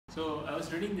So I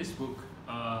was reading this book,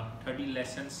 30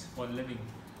 Lessons for Living.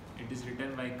 It is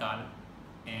written by Karl,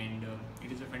 and it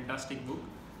is a fantastic book.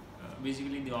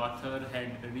 Basically, the author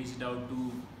had reached out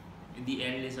to the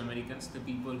eldest Americans, the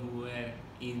people who were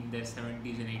in their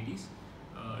 70s and 80s,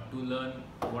 to learn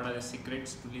what are the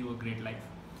secrets to live a great life.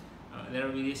 There are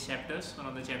various chapters. One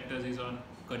of the chapters is on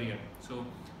career. So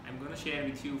I'm going to share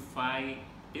with you 5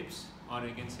 tips, or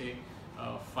you can say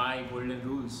 5 golden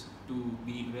rules to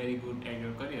be very good at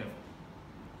your career.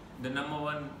 The number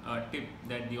one tip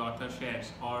that the author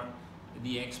shares, or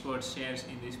the expert shares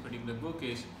in this particular book,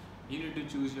 is you need to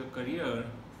choose your career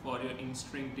for your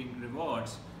instinctive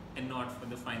rewards and not for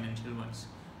the financial ones.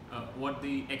 What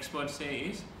the experts say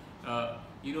is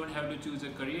you don't have to choose a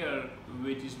career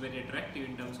which is very attractive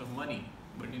in terms of money,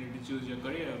 but you need to choose your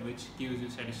career which gives you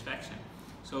satisfaction.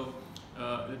 So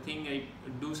the thing,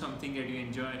 do something that you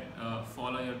enjoy,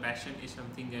 follow your passion, is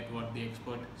something that what the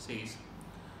expert says.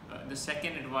 The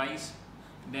second advice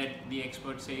that the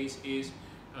expert says is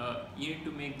you need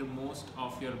to make the most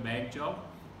of your bad job.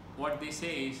 What they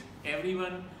say is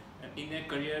everyone in their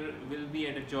career will be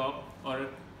at a job or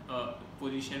a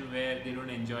position where they don't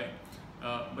enjoy,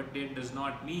 but that does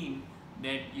not mean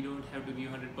that you don't have to give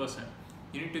 100%.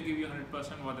 You need to give you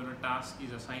 100% whatever task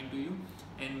is assigned to you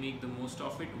and make the most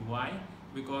of it. Why?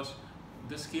 Because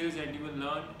the skills that you will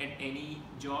learn at any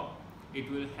job, it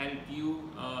will help you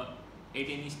at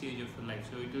any stage of your life.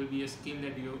 So it will be a skill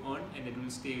that you earn and it will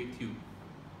stay with you.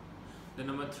 The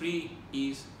number 3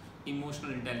 is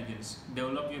emotional intelligence.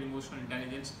 Develop your emotional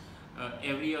intelligence.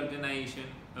 Every organization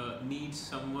needs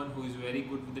someone who is very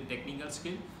good with the technical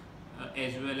skill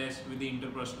as well as with the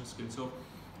interpersonal skill. So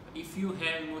if you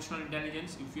have emotional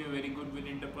intelligence, if you are very good with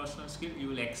interpersonal skill, you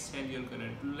will excel your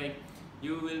career. Like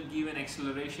you will give an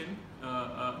acceleration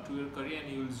to your career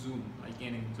and you will zoom like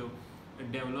anything. So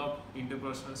develop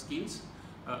interpersonal skills.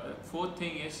 Fourth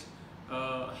thing is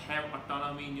have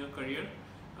autonomy in your career.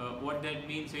 What that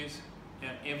means is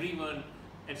everyone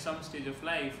at some stage of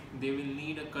life, they will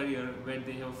need a career where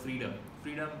they have freedom.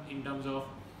 Freedom in terms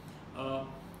of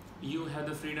you have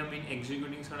the freedom in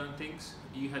executing certain things,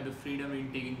 you have the freedom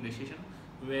in taking decision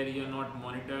where you are not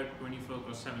monitored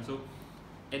 24/7. So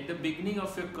at the beginning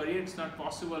of your career it's not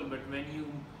possible, but when you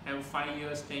have 5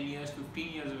 years, 10 years,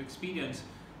 15 years of experience,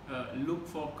 look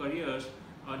for careers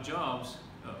or jobs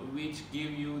which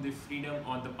give you the freedom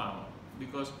or the power,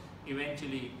 because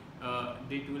eventually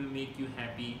it will make you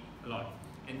happy a lot.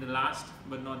 And the last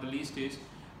but not the least is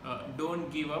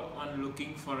don't give up on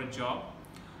looking for a job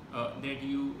that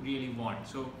you really want.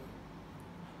 So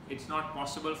it's not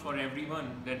possible for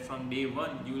everyone that from day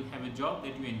one you will have a job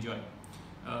that you enjoy.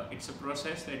 It's a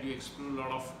process that you explore a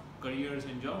lot of careers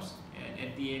and jobs, and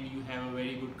at the end you have a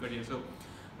very good career. So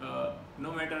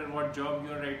no matter what job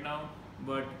you are right now,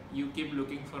 but you keep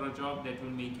looking for a job that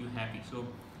will make you happy. So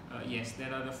yes,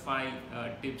 there are the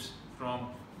 5 tips from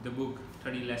the book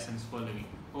 30 Lessons for Living.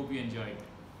 Hope you enjoyed.